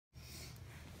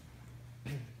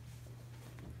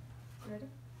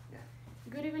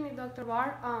Dr.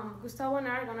 Bar. Gustavo and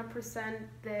I are gonna present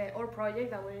our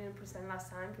project that we didn't present last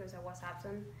time because I was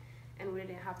absent and we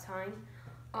didn't have time.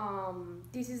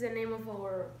 This is the name of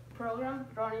our program,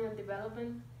 Running and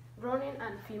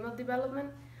Female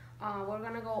Development. We're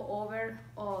gonna go over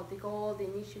the goal, the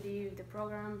initiative, the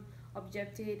program,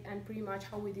 objective, and pretty much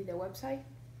how we did the website.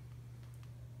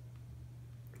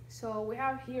 So we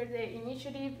have here the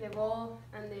initiative, the goal,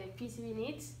 and the PCV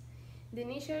needs. The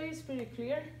initiative is pretty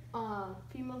clear,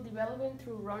 female development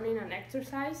through running and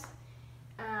exercise.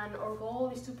 And our goal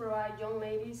is to provide young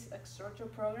ladies a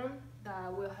structured program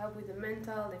that will help with the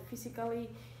mental, the physically,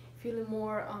 feeling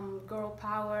more girl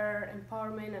power,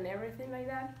 empowerment, and everything like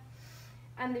that.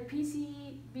 And the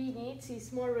PCV needs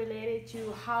is more related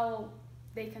to how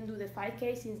they can do the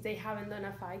 5K since they haven't done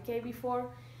a 5K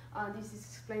before. This is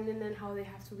explaining them how they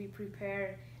have to be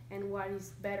prepared and what is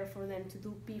better for them to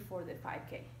do before the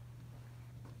 5K.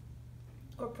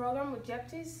 Our program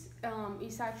objectives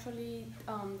is actually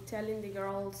telling the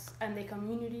girls and the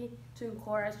community to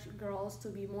encourage girls to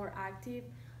be more active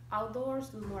outdoors,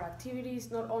 do more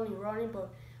activities, not only running, but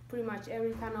pretty much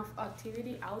every kind of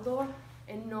activity outdoor,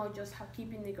 and not just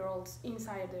keeping the girls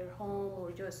inside their home or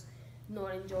just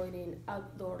not enjoying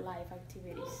outdoor life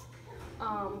activities.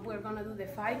 We're gonna do the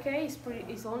 5K.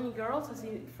 It's only girls,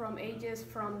 from ages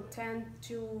from 10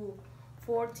 to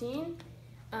 14,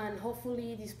 and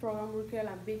hopefully this program will create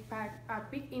a big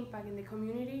impact in the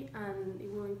community, and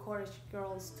it will encourage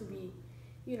girls to be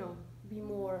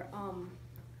more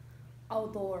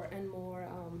outdoor and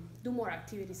do more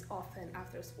activities often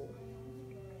after school.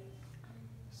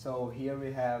 So here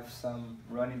we have some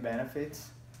running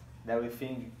benefits that we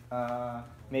think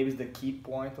maybe is the key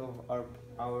point of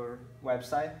our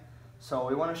website. So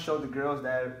we want to show the girls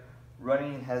that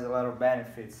running has a lot of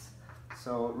benefits.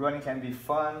 So running can be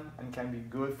fun and can be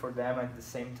good for them at the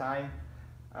same time.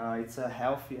 It's a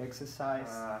healthy exercise,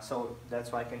 so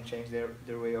that's why it can change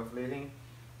their way of living.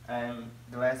 And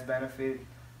the last benefit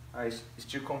is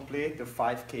to complete the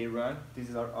 5K run. This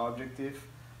is our objective.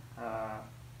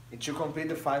 To complete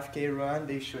the 5K run,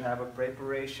 they should have a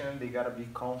preparation, they gotta be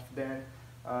confident,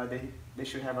 they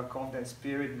should have a confident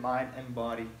spirit, mind, and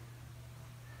body.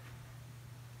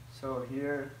 So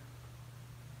here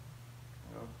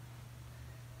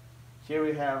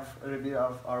we have a little bit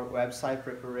of our website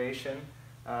preparation.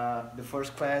 The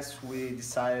first class we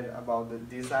decided about the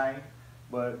design,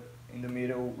 but in the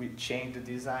middle we changed the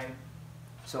design.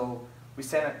 So we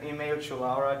sent an email to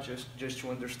Laura just to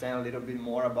understand a little bit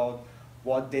more about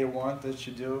what they want us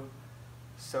to do.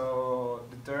 So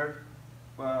the third,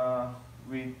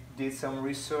 we did some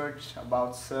research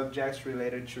about subjects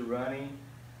related to running,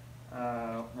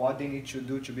 what they need to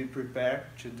do to be prepared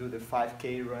to do the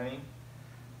 5K running.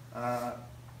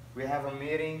 We have a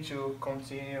meeting to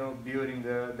continue building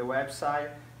the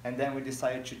website, and then we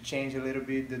decided to change a little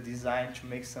bit the design to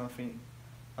make something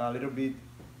a little bit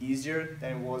easier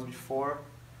than it was before.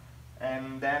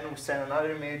 And then we sent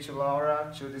another email to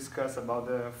Laura to discuss about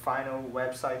the final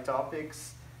website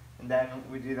topics. And then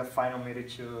we did a final meeting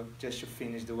just to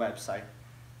finish the website.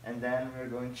 And then we're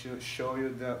going to show you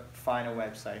the final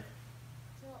website.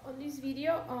 So on this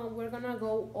video, we're gonna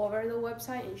go over the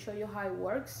website and show you how it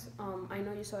works. I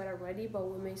know you saw it already, but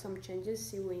we'll make some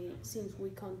changes since we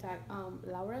contact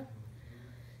Laura.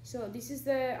 So this is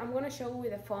I'm gonna show with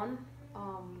the phone.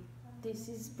 This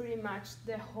is pretty much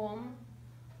the home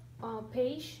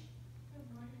page,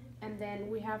 and then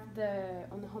we have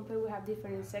on the homepage we have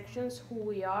different sections: who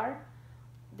we are,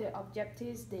 the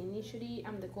objectives, the initiative,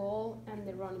 and the goal, and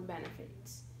the running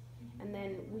benefits. And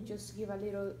then we just give a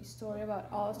little story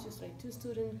about us, just like two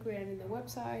students creating the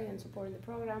website and supporting the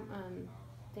program and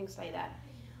things like that.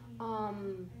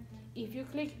 If you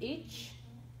click each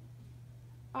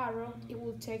arrow, it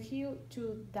will take you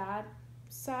to that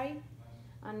site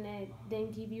and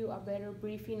then give you a better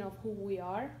briefing of who we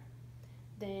are.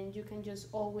 Then you can just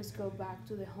always go back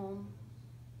to the home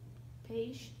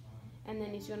page, and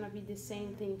then it's gonna be the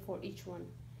same thing for each one.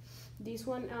 This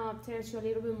one tells you a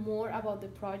little bit more about the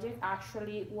project,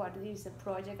 actually what is the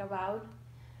project about,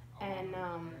 and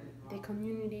the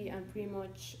community, and pretty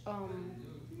much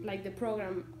like the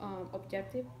program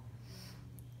objective.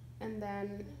 And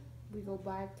then we go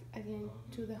back again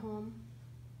to the home,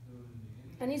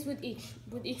 and it's with each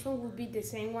one will be the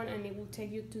same one, and it will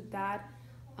take you to that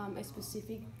a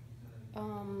specific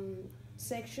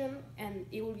section, and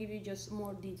it will give you just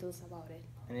more details about it.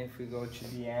 And if we go to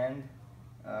the end,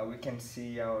 we can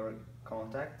see our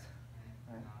contact.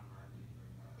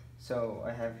 So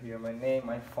I have here my name,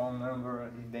 my phone number,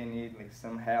 if they need like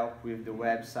some help with the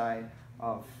website,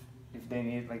 if they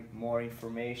need like more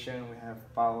information, we have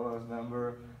Paola's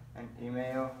number and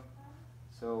email.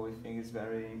 So we think it's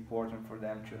very important for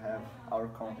them to have our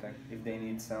contact if they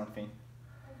need something.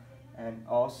 And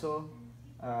also,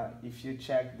 if you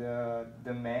check the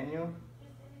menu,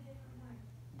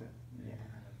 yeah.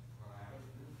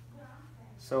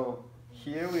 So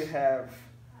here we have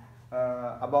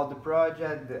about the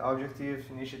project, the objective,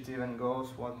 initiative, and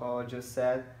goals, what Paola just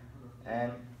said,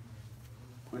 and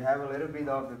we have a little bit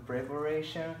of the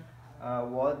preparation,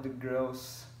 what the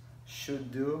girls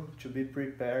should do to be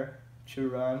prepared to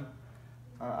run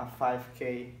a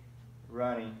 5K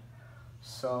running.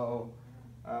 So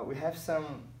we have some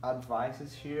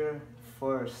advices here.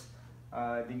 First,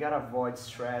 they gotta avoid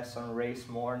stress on race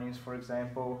mornings, for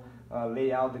example.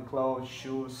 Lay out the clothes,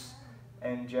 shoes,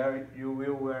 and Jerry, you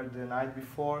will wear the night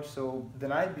before. So the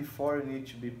night before you need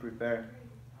to be prepared.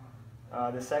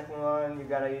 The second one, you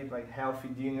gotta eat like healthy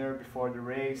dinner before the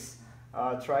race.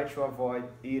 Try to avoid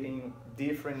eating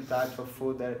different types of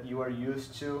food that you are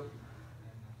used to.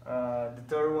 The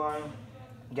third one,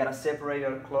 you gotta separate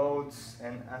your clothes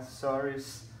and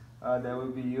accessories that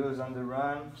will be used on the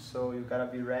run, so you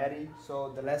gotta be ready.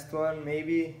 So the last one,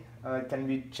 maybe it can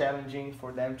be challenging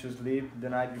for them to sleep the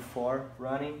night before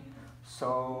running.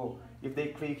 So if they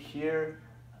click here,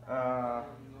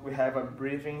 we have a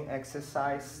breathing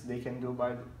exercise they can do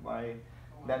by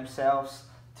themselves.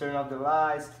 Turn off the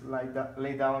lights,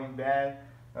 lay down in bed,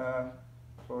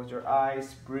 close your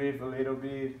eyes, breathe a little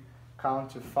bit,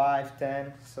 count to 5,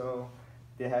 10. So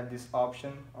they have this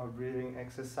option of breathing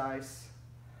exercise.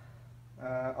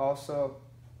 Also,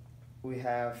 we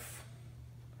have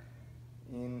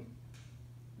the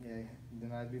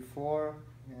night before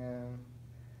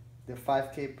the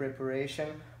 5K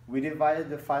preparation. We divided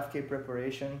the 5K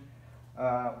preparation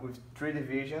with 3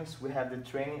 divisions. We have the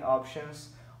training options,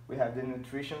 we have the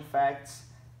nutrition facts,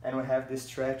 and we have the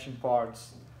stretching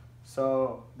parts.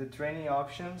 So the training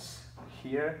options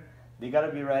here, they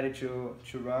gotta be ready to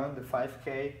run the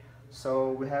 5K.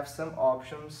 So we have some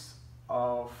options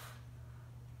of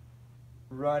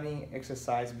running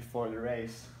exercise before the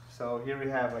race. So here we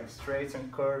have like straights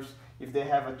and curves. If they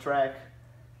have a track,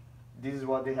 this is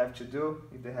what they have to do.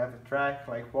 If they have a track,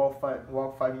 like walk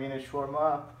 5 minutes, warm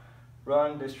up,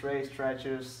 run the straight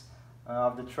stretches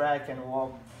of the track and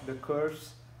walk the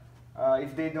curves.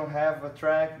 If they don't have a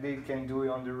track, they can do it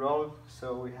on the road.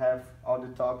 So we have all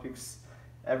the topics,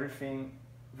 everything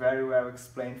very well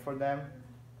explained for them.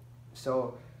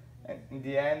 So in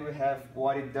the end, we have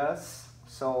what it does.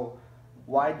 So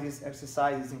why this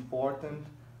exercise is important,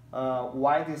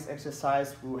 why this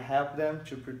exercise will help them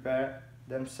to prepare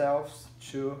themselves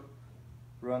to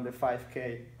run the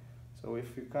 5K. So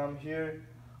if we come here,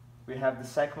 we have the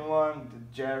second one,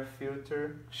 the gear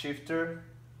filter shifter.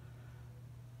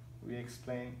 We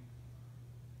explain,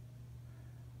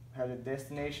 have the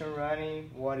destination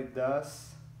running, what it does,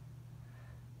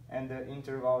 and the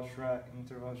intervals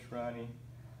running.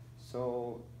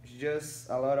 So just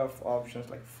a lot of options,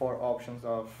 like 4 options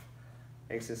of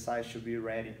exercise to be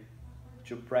ready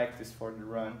to practice for the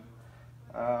run.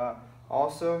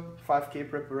 Also, 5K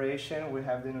preparation, we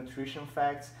have the nutrition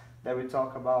facts that we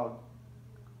talk about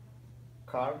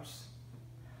carbs,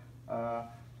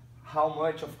 how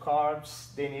much of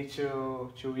carbs they need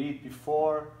to eat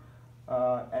before,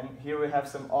 and here we have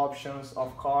some options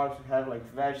of carbs. We have like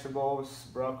vegetables,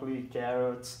 broccoli,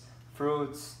 carrots,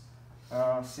 fruits,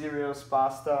 cereals,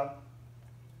 pasta.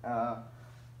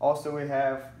 Also we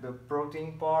have the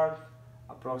protein part,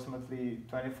 approximately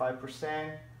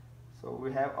 25%. So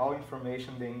we have all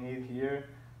information they need here.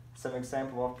 Some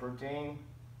example of protein,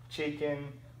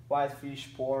 chicken, white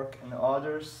fish, pork, and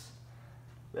others.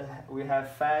 We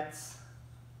have fats,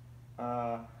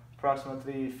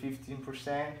 approximately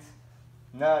 15%,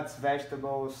 nuts,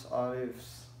 vegetables,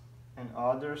 olives, and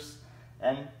others.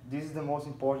 And this is the most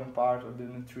important part of the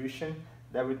nutrition,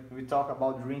 that we talk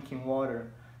about drinking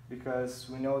water, because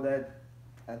we know that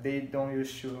they don't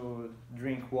used to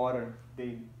drink water,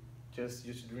 they just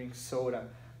used to drink soda.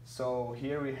 So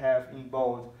here we have in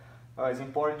bold, it's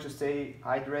important to stay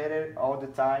hydrated all the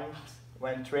time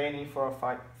when training for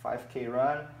a 5K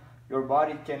run. Your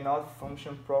body cannot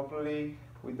function properly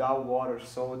without water,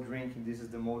 so drinking, this is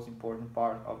the most important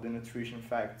part of the nutrition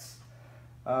facts.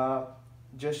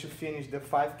 Just to finish the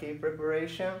 5K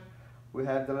preparation, we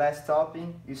have the last topic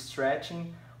is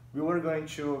stretching. We were going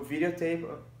to videotape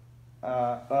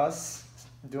us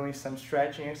doing some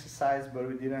stretching exercise, but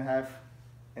we didn't have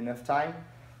enough time.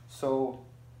 So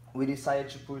we decided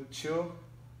to put 2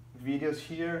 videos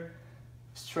here.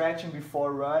 Stretching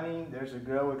before running, there's a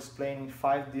girl explaining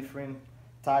 5 different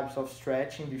types of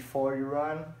stretching before you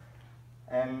run.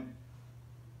 And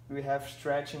we have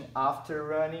stretching after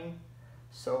running.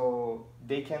 So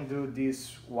they can do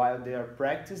this while they are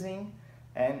practicing,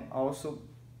 and also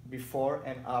before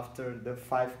and after the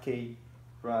 5K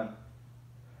run.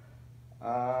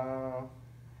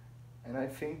 And I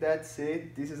think that's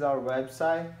it. This is our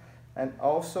website, and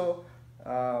also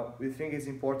we think it's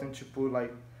important to put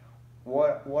like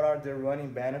what are the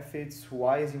running benefits,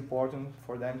 why is important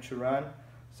for them to run.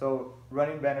 So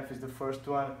running benefits, the first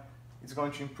one, it's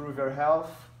going to improve your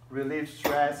health, relieve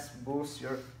stress, boost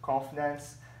your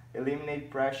confidence, eliminate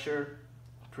pressure,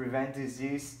 prevent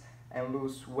disease, and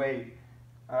lose weight.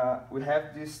 We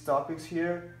have these topics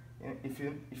here. If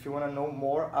you want to know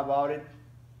more about it,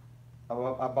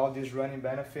 about these running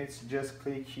benefits, just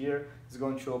click here. It's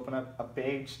going to open up a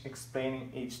page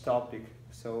explaining each topic.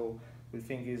 So we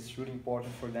think it's really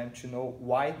important for them to know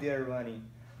why they are running.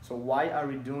 So why are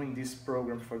we doing this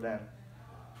program for them?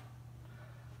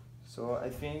 So I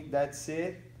think that's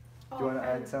it. Do you want to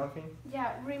add something?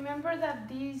 Yeah, remember that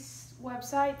this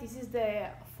website, this is the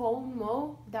phone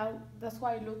mode. That's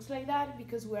why it looks like that,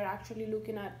 because we're actually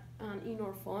looking at in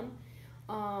our phone.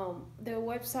 The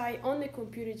website on the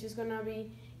computer is just gonna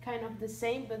be kind of the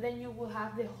same, but then you will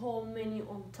have the whole menu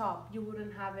on top. You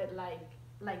wouldn't have it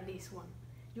like this one.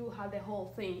 You will have the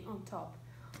whole thing on top.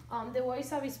 The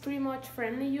voice app is pretty much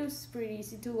friendly use, pretty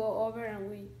easy to go over, and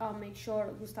we make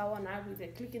sure, Gustavo and I, with the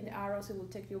clicking the arrows, it will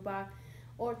take you back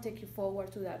or take you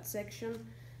forward to that section.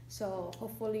 So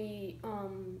hopefully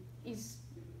it's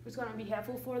gonna be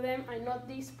helpful for them. I know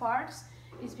these parts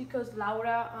is because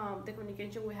Laura, the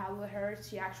communication we have with her,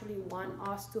 she actually want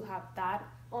us to have that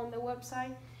on the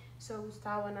website. So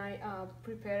Gustavo and I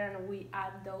prepare and we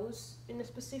add those in a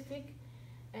specific,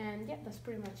 and yeah, that's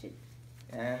pretty much it.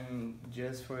 And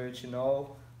just for you to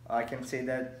know, I can say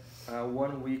that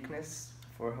one weakness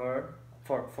for her,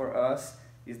 for us,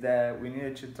 is that we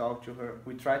needed to talk to her.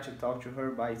 We tried to talk to her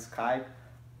by Skype,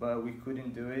 but we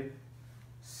couldn't do it.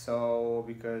 So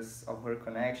because of her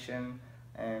connection,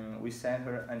 and we sent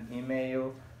her an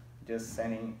email, just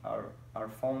sending our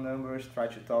phone numbers,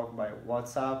 tried to talk by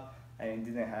WhatsApp, and it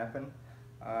didn't happen.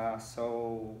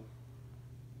 So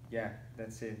yeah,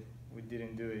 that's it. We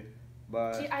didn't do it.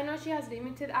 But I know she has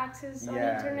limited access on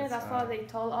yeah, internet. That's why they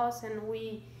told us, and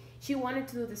she wanted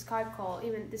to do the Skype call,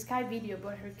 even the Skype video,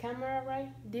 but her camera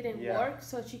didn't work,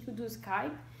 so she could do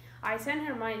Skype. I sent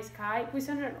her my Skype. We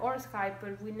sent her our Skype,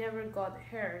 but we never got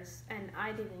hers, and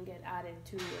I didn't get added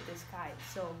to the Skype.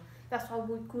 So that's why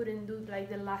we couldn't do like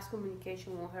the last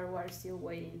communication with her. We're still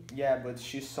waiting. Yeah, but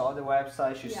she saw the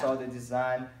website, she saw the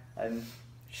design, and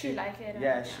she liked it.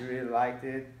 Yeah, she really liked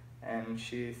it, and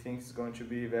she thinks it's going to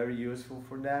be very useful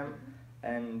for them. Mm-hmm.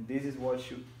 And this is what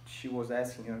she was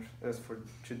asking us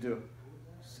to do.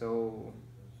 So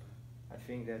I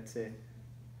think that's it.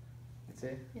 That's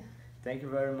it. Yeah. Thank you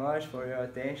very much for your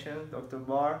attention, Dr.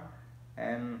 Bar,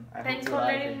 and thanks for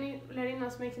letting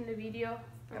us making the video.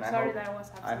 I'm sorry that I was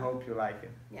absent. I hope you like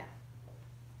it. Yeah.